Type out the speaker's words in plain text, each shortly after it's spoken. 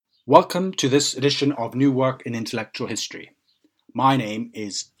Welcome to this edition of New Work in Intellectual History. My name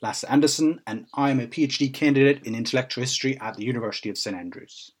is Lasse Anderson and I am a PhD candidate in Intellectual History at the University of St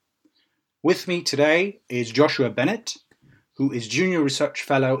Andrews. With me today is Joshua Bennett, who is Junior Research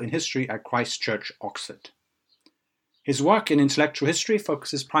Fellow in History at Christ Church, Oxford. His work in intellectual history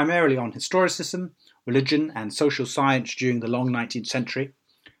focuses primarily on historicism, religion and social science during the long 19th century,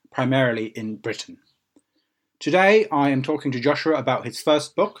 primarily in Britain. Today I am talking to Joshua about his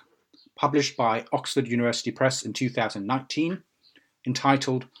first book, published by Oxford University Press in 2019,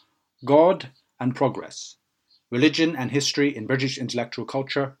 entitled God and Progress, Religion and History in British Intellectual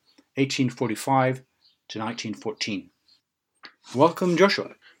Culture, 1845 to 1914. Welcome,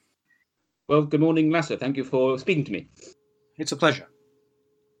 Joshua. Well, good morning, Lasse. Thank you for speaking to me. It's a pleasure.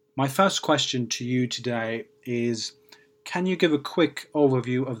 My first question to you today is, can you give a quick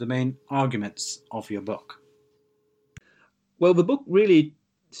overview of the main arguments of your book? Well, the book really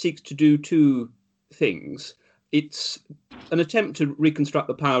seeks to do two things. It's an attempt to reconstruct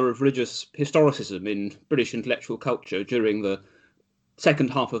the power of religious historicism in British intellectual culture during the second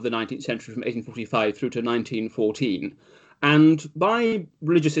half of the 19th century, from 1845 through to 1914. And by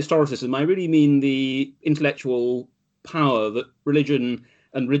religious historicism, I really mean the intellectual power that religion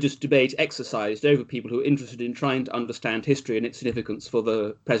and religious debate exercised over people who are interested in trying to understand history and its significance for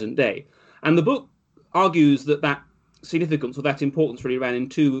the present day. And the book argues that that significance or that importance really ran in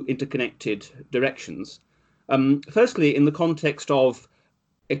two interconnected directions. Firstly, in the context of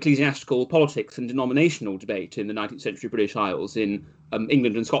ecclesiastical politics and denominational debate in the 19th century British Isles, in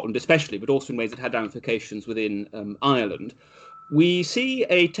England and Scotland especially, but also in ways that had ramifications within Ireland, we see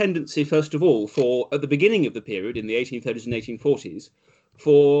a tendency, first of all, for at the beginning of the period, in the 1830s and 1840s,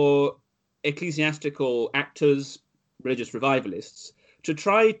 for ecclesiastical actors, religious revivalists, to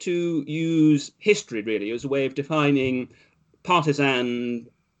try to use history really as a way of defining partisan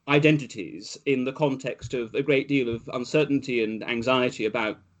identities in the context of a great deal of uncertainty and anxiety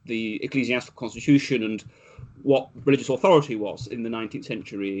about the ecclesiastical constitution and what religious authority was in the 19th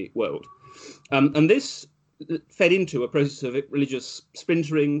century world. And this fed into a process of religious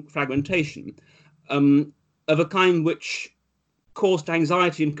splintering, fragmentation, of a kind which caused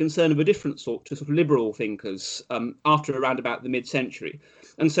anxiety and concern of a different sort to sort of liberal thinkers after around about the mid-century.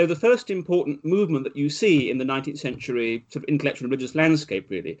 And so the first important movement that you see in the 19th century sort of intellectual and religious landscape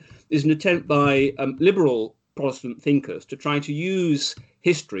really is an attempt by liberal Protestant thinkers to try to use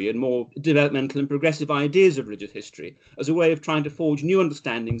history and more developmental and progressive ideas of religious history as a way of trying to forge new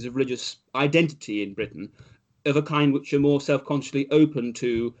understandings of religious identity in Britain of a kind which are more self-consciously open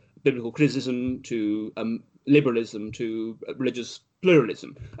to biblical criticism, to liberalism, to religious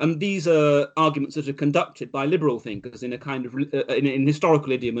pluralism. And these are arguments that are conducted by liberal thinkers in a kind of in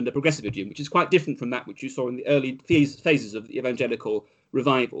historical idiom and a progressive idiom, which is quite different from that which you saw in the early phases of the evangelical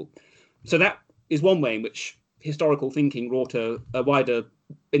revival. So that is one way in which historical thinking wrought a wider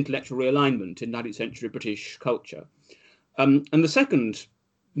intellectual realignment in 19th century British culture. And the second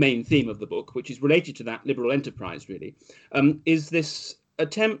main theme of the book, which is related to that liberal enterprise really, is this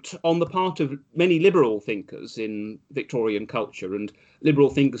attempt on the part of many liberal thinkers in Victorian culture, and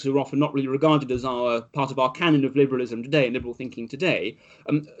liberal thinkers who are often not really regarded as part of our canon of liberalism today and liberal thinking today,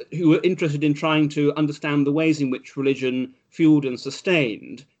 who are interested in trying to understand the ways in which religion fueled and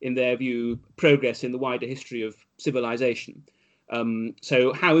sustained, in their view, progress in the wider history of civilization.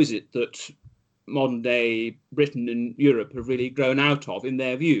 So how is it that modern day Britain and Europe have really grown out of, in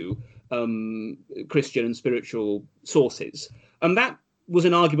their view, Christian and spiritual sources? And that was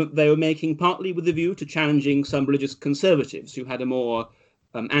an argument they were making partly with a view to challenging some religious conservatives who had a more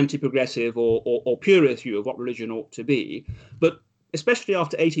anti-progressive or purist view of what religion ought to be. But especially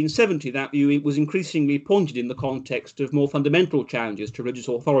after 1870, that view was increasingly pointed in the context of more fundamental challenges to religious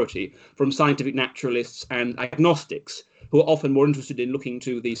authority from scientific naturalists and agnostics, who are often more interested in looking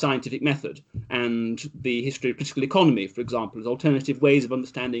to the scientific method and the history of political economy, for example, as alternative ways of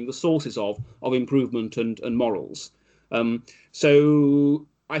understanding the sources of improvement and morals. So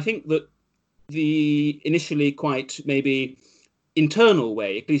I think that the initially quite maybe internal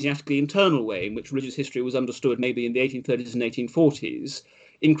way, ecclesiastically internal way in which religious history was understood maybe in the 1830s and 1840s,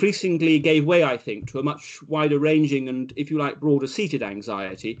 increasingly gave way, I think, to a much wider ranging and, if you like, broader seated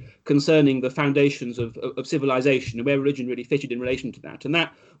anxiety concerning the foundations of civilization and where religion really fitted in relation to that. And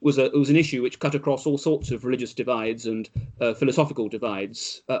that was an issue which cut across all sorts of religious divides and philosophical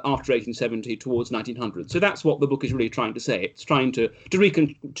divides after 1870 towards 1900. So that's what the book is really trying to say. It's trying to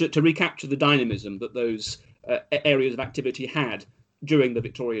recapture the dynamism that those areas of activity had during the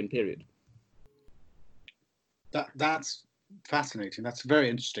Victorian period. That's fascinating. That's very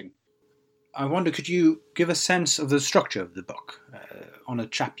interesting. I wonder, could you give a sense of the structure of the book on a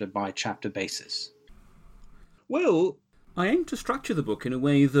chapter-by-chapter basis? Well, I aim to structure the book in a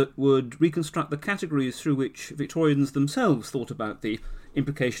way that would reconstruct the categories through which Victorians themselves thought about the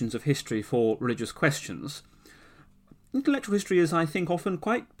implications of history for religious questions. Intellectual history is, I think, often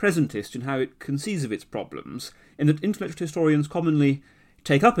quite presentist in how it conceives of its problems, in that intellectual historians commonly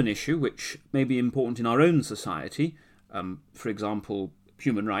take up an issue which may be important in our own society, for example,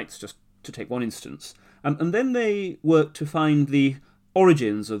 human rights, just to take one instance, and then they work to find the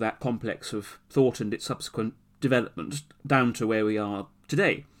origins of that complex of thought and its subsequent development down to where we are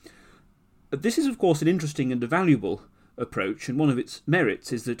today. This is, of course, an interesting and a valuable approach, and one of its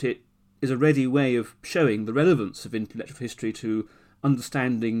merits is that it is a ready way of showing the relevance of intellectual history to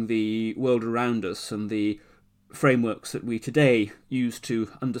understanding the world around us and the frameworks that we today use to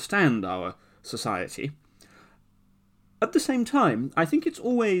understand our society. At the same time, I think it's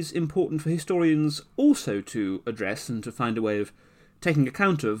always important for historians also to address and to find a way of taking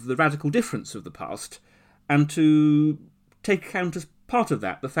account of the radical difference of the past, and to take account as part of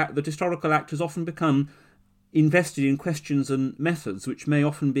that the fact that historical actors often become invested in questions and methods which may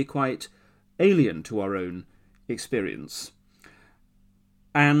often be quite alien to our own experience.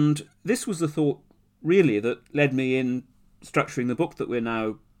 And this was the thought, really, that led me in structuring the book that we're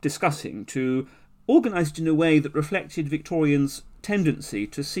now discussing, to organise it in a way that reflected Victorians' tendency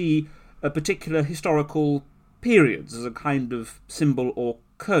to see a particular historical periods as a kind of symbol or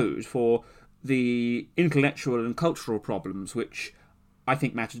code for the intellectual and cultural problems which I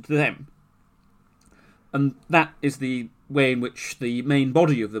think mattered to them. And that is the way in which the main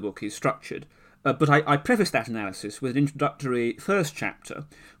body of the book is structured. But I preface that analysis with an introductory first chapter,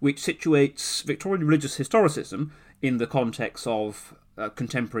 which situates Victorian religious historicism in the context of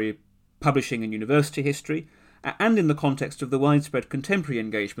contemporary publishing and university history, and in the context of the widespread contemporary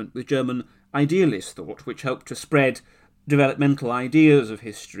engagement with German idealist thought, which helped to spread developmental ideas of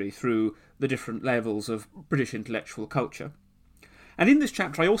history through the different levels of British intellectual culture. And in this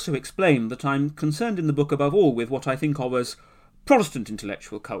chapter I also explain that I'm concerned in the book above all with what I think of as Protestant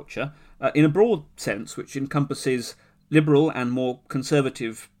intellectual culture, in a broad sense which encompasses liberal and more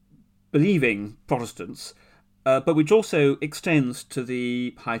conservative believing Protestants, but which also extends to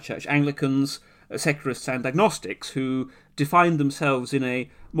the High Church Anglicans, secularists and agnostics who define themselves in a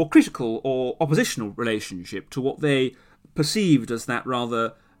more critical or oppositional relationship to what they perceived as that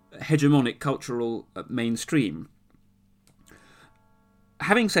rather hegemonic cultural mainstream.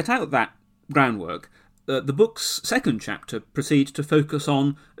 Having set out that groundwork, the book's second chapter proceeds to focus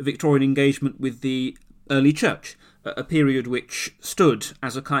on Victorian engagement with the early church, a period which stood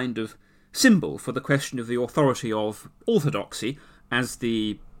as a kind of symbol for the question of the authority of orthodoxy, as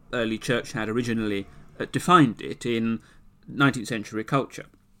the early church had originally defined it in 19th century culture.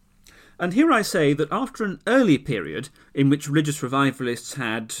 And here I say that after an early period in which religious revivalists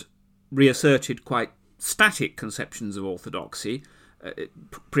had reasserted quite static conceptions of orthodoxy,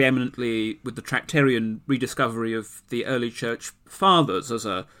 preeminently with the Tractarian rediscovery of the early church fathers as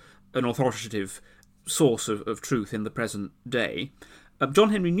an authoritative source of truth in the present day,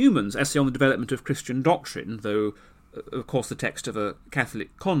 John Henry Newman's essay on the development of Christian doctrine, though of course the text of a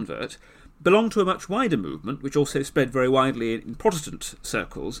Catholic convert, belonged to a much wider movement, which also spread very widely in Protestant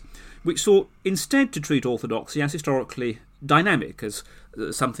circles, which sought instead to treat orthodoxy as historically dynamic, as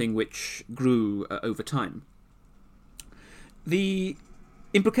something which grew over time. The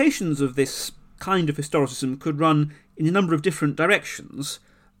implications of this kind of historicism could run in a number of different directions.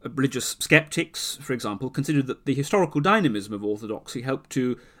 Religious skeptics, for example, considered that the historical dynamism of orthodoxy helped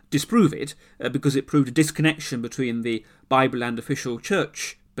to disprove it, because it proved a disconnection between the Bible and official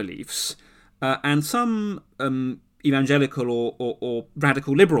church beliefs. And some evangelical or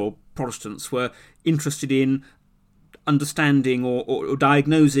radical liberal Protestants were interested in understanding or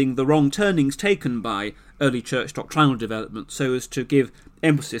diagnosing the wrong turnings taken by early church doctrinal development so as to give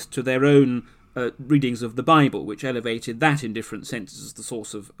emphasis to their own readings of the Bible, which elevated that in different senses as the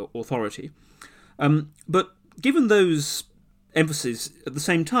source of authority. But given those emphases, at the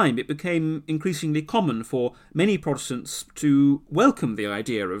same time, it became increasingly common for many Protestants to welcome the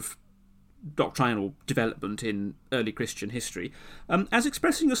idea of doctrinal development in early Christian history as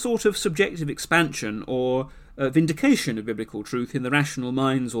expressing a sort of subjective expansion or vindication of biblical truth in the rational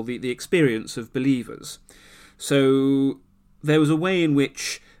minds or the experience of believers. So there was a way in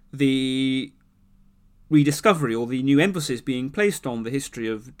which the rediscovery or the new emphasis being placed on the history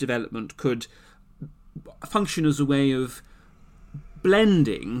of development could function as a way of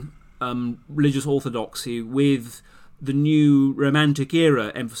blending religious orthodoxy with the new Romantic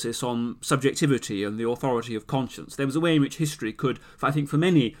era emphasis on subjectivity and the authority of conscience. There was a way in which history could, I think, for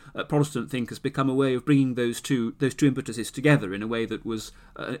many Protestant thinkers, become a way of bringing those two impetuses together in a way that was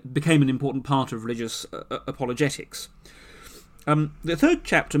became an important part of religious apologetics. The third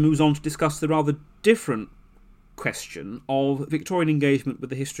chapter moves on to discuss the rather different question of Victorian engagement with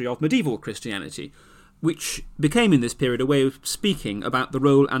the history of medieval Christianity, which became in this period a way of speaking about the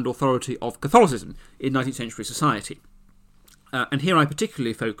role and authority of Catholicism in 19th century society. And here I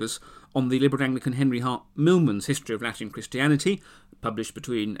particularly focus on the liberal Anglican Henry Hart Milman's History of Latin Christianity, published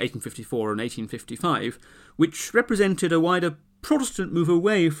between 1854 and 1855, which represented a wider Protestant move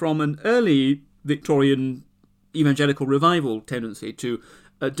away from an early Victorian evangelical revival tendency to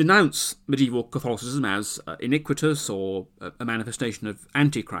denounce medieval Catholicism as iniquitous or a manifestation of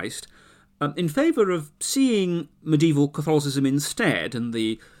Antichrist, in favour of seeing medieval Catholicism instead, and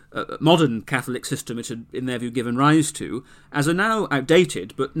the modern Catholic system it had, in their view, given rise to, as a now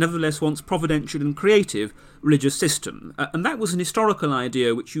outdated, but nevertheless once providential and creative religious system. And that was an historical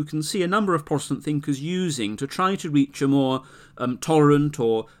idea which you can see a number of Protestant thinkers using to try to reach a more tolerant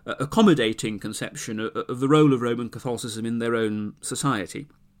or accommodating conception of the role of Roman Catholicism in their own society.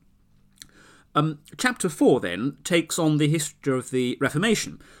 Chapter 4, then, takes on the history of the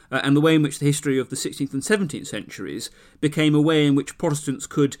Reformation and the way in which the history of the 16th and 17th centuries became a way in which Protestants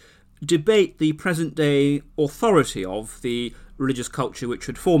could debate the present-day authority of the religious culture which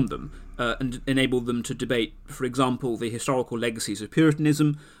had formed them and enabled them to debate, for example, the historical legacies of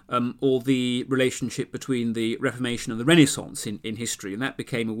Puritanism or the relationship between the Reformation and the Renaissance in history. And that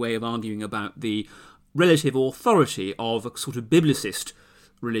became a way of arguing about the relative authority of a sort of biblicist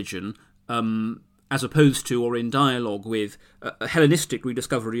religion as opposed to or in dialogue with a Hellenistic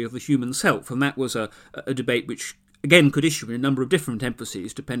rediscovery of the human self. And that was a debate which, again, could issue in a number of different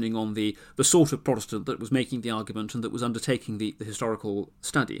emphases depending on the sort of Protestant that was making the argument and that was undertaking the historical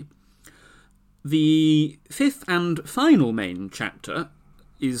study. The fifth and final main chapter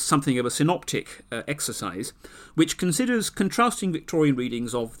is something of a synoptic exercise, which considers contrasting Victorian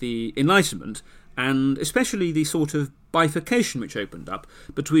readings of the Enlightenment and especially the sort of bifurcation which opened up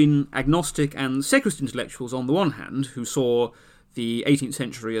between agnostic and secularist intellectuals on the one hand, who saw the 18th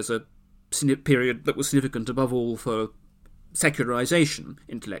century as a period that was significant above all for secularisation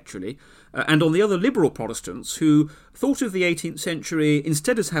intellectually, and on the other liberal Protestants who thought of the 18th century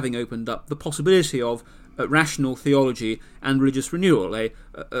instead as having opened up the possibility of rational theology and religious renewal,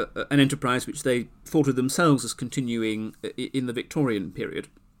 an enterprise which they thought of themselves as continuing in the Victorian period.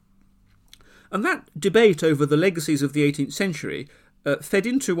 And that debate over the legacies of the 18th century fed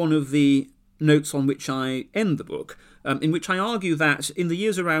into one of the notes on which I end the book, in which I argue that in the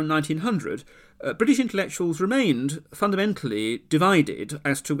years around 1900, British intellectuals remained fundamentally divided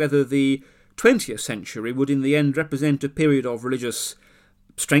as to whether the 20th century would in the end represent a period of religious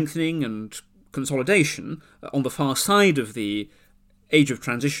strengthening and consolidation on the far side of the age of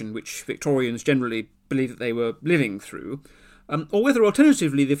transition which Victorians generally believed that they were living through, or whether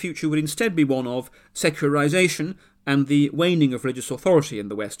alternatively the future would instead be one of secularisation and the waning of religious authority in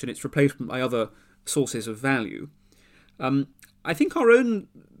the West and its replacement by other sources of value. I think our own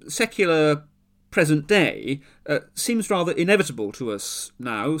secular present day seems rather inevitable to us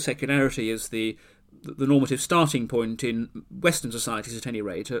now. Secularity is the normative starting point in Western societies, at any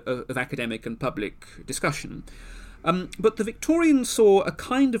rate, of academic and public discussion. But the Victorians saw a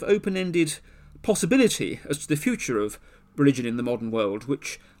kind of open-ended possibility as to the future of religion in the modern world,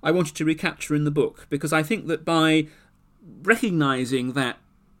 which I wanted to recapture in the book, because I think that by recognising that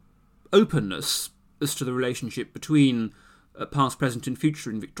openness as to the relationship between past, present and future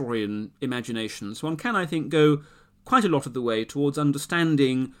in Victorian imaginations, one can, I think, go quite a lot of the way towards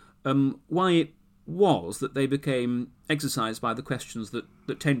understanding why it was that they became exercised by the questions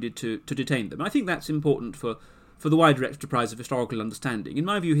that tended to detain them. And I think that's important for the wider enterprise of historical understanding. In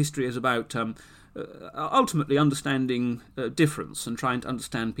my view, history is about ultimately understanding difference and trying to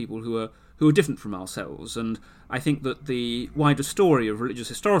understand people who are different from ourselves. And I think that the wider story of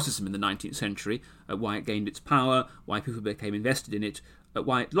religious historicism in the 19th century, why it gained its power, why people became invested in it,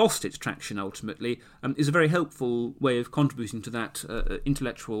 why it lost its traction ultimately, is a very helpful way of contributing to that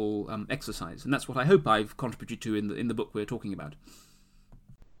intellectual exercise. And that's what I hope I've contributed to in the book we're talking about.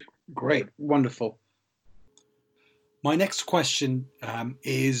 Great, wonderful. My next question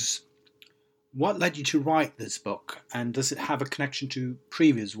is, what led you to write this book, and does it have a connection to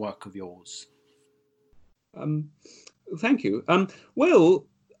previous work of yours? Thank you. Well,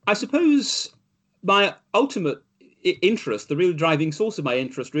 I suppose my ultimate interest, the real driving source of my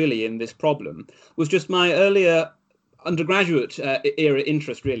interest really in this problem, was just my earlier undergraduate era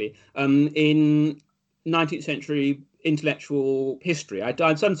interest really in 19th century intellectual history. I'd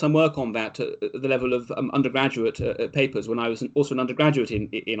done some work on that at the level of undergraduate papers when I was also an undergraduate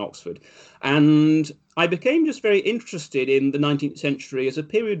in Oxford. And I became just very interested in the 19th century as a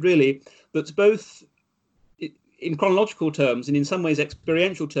period, really, that's both in chronological terms and in some ways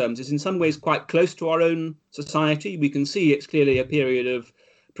experiential terms, is in some ways quite close to our own society. We can see it's clearly a period of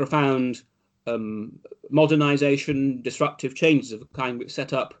profound modernization, disruptive changes of the kind which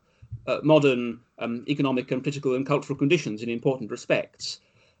set up modern economic and political and cultural conditions in important respects.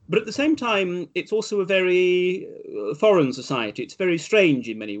 But at the same time, it's also a very foreign society. It's very strange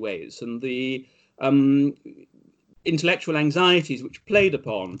in many ways. And the intellectual anxieties which played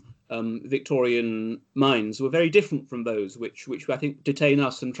upon Victorian minds were very different from those which I think detain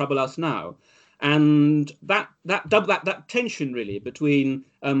us and trouble us now. And that tension really between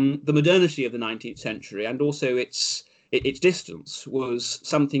the modernity of the 19th century and also its distance was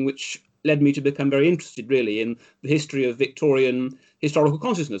something which led me to become very interested really in the history of Victorian historical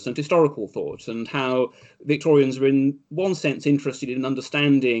consciousness and historical thought, and how Victorians were in one sense interested in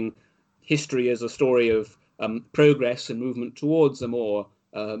understanding history as a story of progress and movement towards a more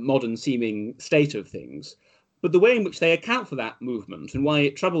modern seeming state of things. But the way in which they account for that movement and why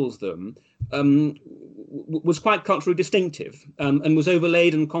it troubles them was quite culturally distinctive, and was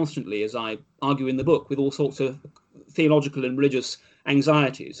overlaid and constantly, as I argue in the book, with all sorts of theological and religious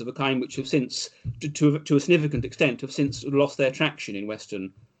anxieties of a kind which have since, to a significant extent, have since lost their traction in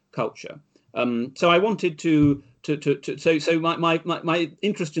Western culture. So I wanted so my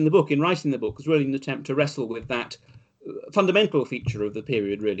interest in the book, in writing the book, was really an attempt to wrestle with that fundamental feature of the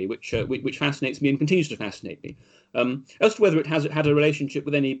period, really, which fascinates me and continues to fascinate me. As to whether it has had a relationship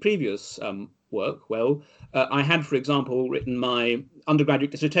with any previous work, well, I had, for example, written my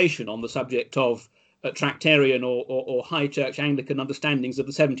undergraduate dissertation on the subject of Tractarian or High Church Anglican understandings of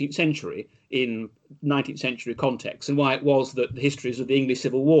the 17th century in 19th century context, and why it was that the histories of the English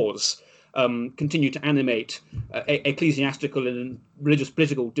civil wars continue to animate ecclesiastical and religious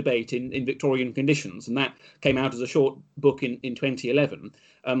political debate in Victorian conditions. And that came out as a short book in 2011.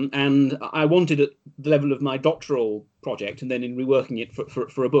 And I wanted, at the level of my doctoral project, and then in reworking it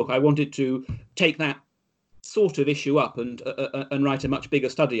for a book, I wanted to take that sort of issue up and write a much bigger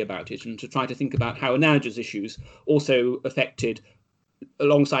study about it, and to try to think about how analogous issues also affected,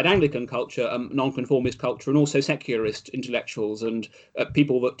 alongside Anglican culture, nonconformist culture, and also secularist intellectuals and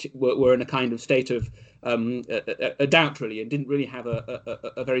people that were in a kind of state of a doubt, really, and didn't really have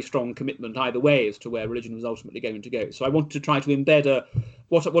a very strong commitment either way as to where religion was ultimately going to go. So I wanted to try to embed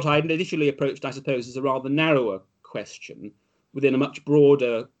what I initially approached, I suppose, as a rather narrower question within a much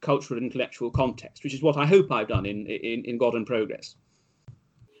broader cultural and intellectual context, which is what I hope I've done in God and Progress.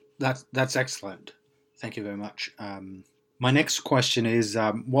 That's excellent. Thank you very much. My next question is,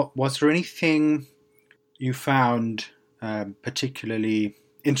 was there anything you found particularly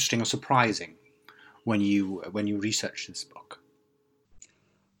interesting or surprising when you researched this book?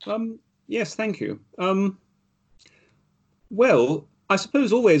 Yes, thank you. Well, I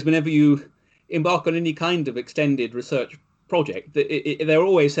suppose always whenever you embark on any kind of extended research project, there are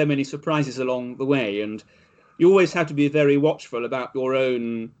always so many surprises along the way, and you always have to be very watchful about your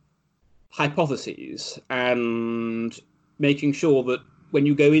own hypotheses and making sure that when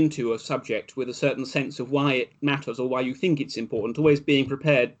you go into a subject with a certain sense of why it matters or why you think it's important, always being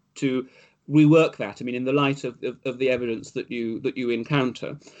prepared to rework that. I mean, in the light of the evidence that you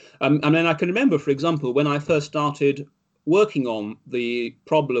encounter. And then I can remember, for example, when I first started working on the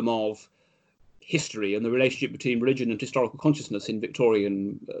problem of history and the relationship between religion and historical consciousness in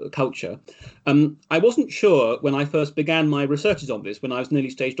Victorian culture. I wasn't sure when I first began my researches on this, when I was an early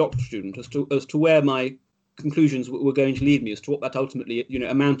stage doctoral student, as to where my conclusions were going to lead me, as to what that ultimately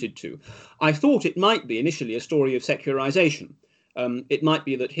amounted to. I thought it might be initially a story of secularization. It might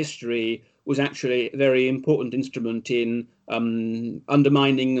be that history was actually a very important instrument in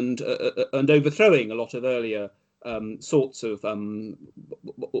undermining and overthrowing a lot of earlier sorts of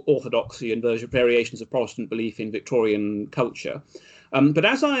orthodoxy and variations of Protestant belief in Victorian culture. But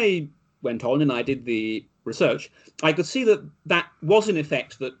as I went on and I did the research, I could see that was an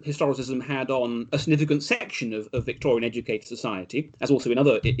effect that historicism had on a significant section of Victorian educated society, as also in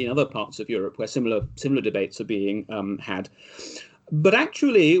other parts of Europe where similar debates are being had. But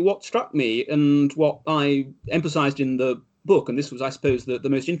actually, what struck me and what I emphasized in the book, and this was, I suppose, the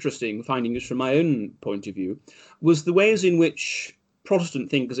most interesting findings from my own point of view, was the ways in which Protestant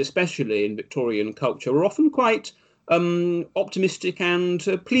thinkers, especially in Victorian culture, were often quite optimistic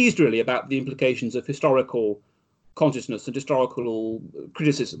and pleased, really, about the implications of historical consciousness and historical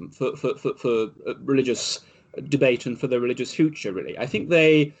criticism for religious debate and for the religious future, really. I think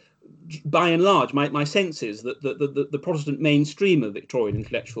they by and large, my sense is that the Protestant mainstream of Victorian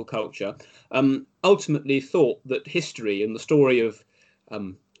intellectual culture ultimately thought that history and the story of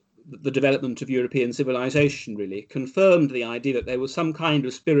the development of European civilization really confirmed the idea that there was some kind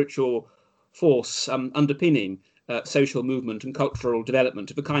of spiritual force underpinning social movement and cultural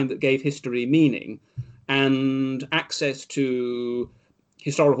development of a kind that gave history meaning and access to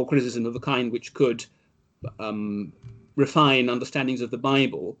historical criticism of the kind which could refine understandings of the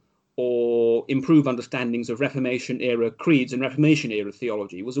Bible or improve understandings of Reformation-era creeds and Reformation-era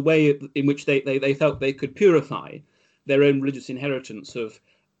theology was a way in which they felt they could purify their own religious inheritance of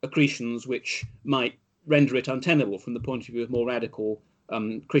accretions which might render it untenable from the point of view of more radical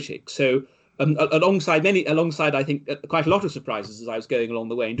critics. So alongside I think quite a lot of surprises as I was going along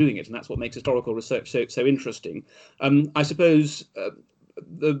the way and doing it, and that's what makes historical research so interesting. I suppose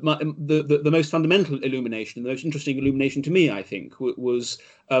the most fundamental illumination, the most interesting illumination to me, I think, was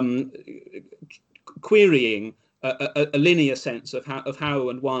querying a linear sense of how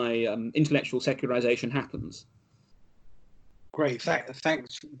and why intellectual secularization happens. Great,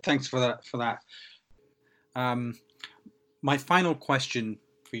 thanks for that. My final question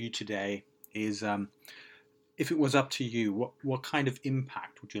for you today is, if it was up to you, what kind of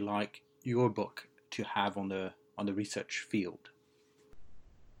impact would you like your book to have on the research field?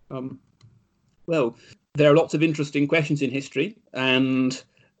 Well, there are lots of interesting questions in history, and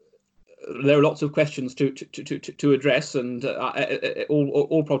there are lots of questions to address, and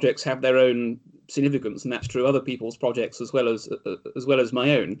all projects have their own significance, and that's true of other people's projects as well as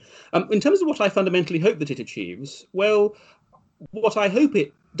my own. In terms of what I fundamentally hope that it achieves, well, what I hope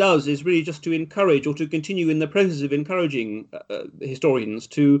it does is really just to encourage, or to continue in the process of encouraging historians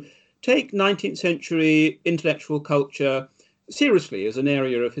to take 19th century intellectual culture seriously as an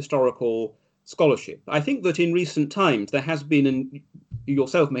area of historical scholarship. I think that in recent times there has been, and you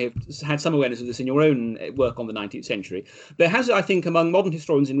yourself may have had some awareness of this in your own work on the 19th century, there has, I think, among modern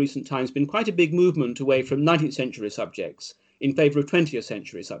historians in recent times been quite a big movement away from 19th century subjects in favour of 20th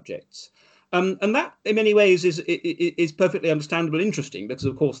century subjects. And that, in many ways, is perfectly understandable and interesting, because,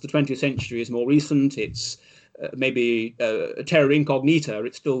 of course, the 20th century is more recent. It's maybe a terra incognita.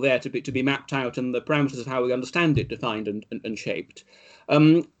 It's still there to be mapped out, and the parameters of how we understand it defined and shaped.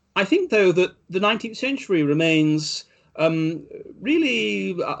 I think, though, that the 19th century remains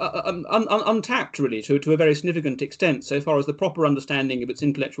really untapped, really, to a very significant extent, so far as the proper understanding of its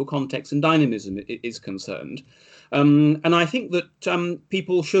intellectual context and dynamism is concerned. And I think that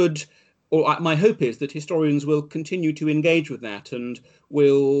people should, or my hope is that historians will continue to engage with that and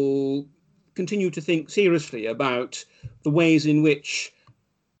will continue to think seriously about the ways in which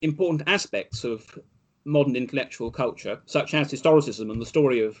important aspects of modern intellectual culture, such as historicism and the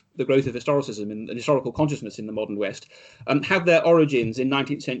story of the growth of historicism and historical consciousness in the modern West, have their origins in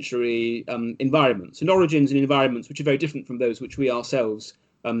 19th century environments, and origins in environments which are very different from those which we ourselves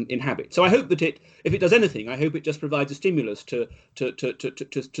inhabit. So I hope that if it does anything, I hope it just provides a stimulus to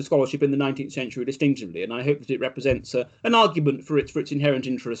scholarship in the 19th century distinctively, and I hope that it represents an argument for its inherent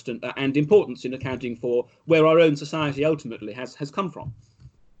interest and importance in accounting for where our own society ultimately has come from.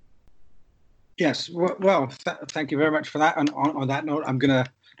 Yes, well, thank you very much for that. And on that note, I'm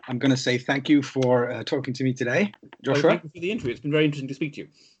gonna say thank you for talking to me today, Joshua. Well, thank you for the interview. It's been very interesting to speak to you.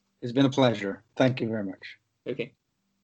 It's been a pleasure. Thank you very much. Okay.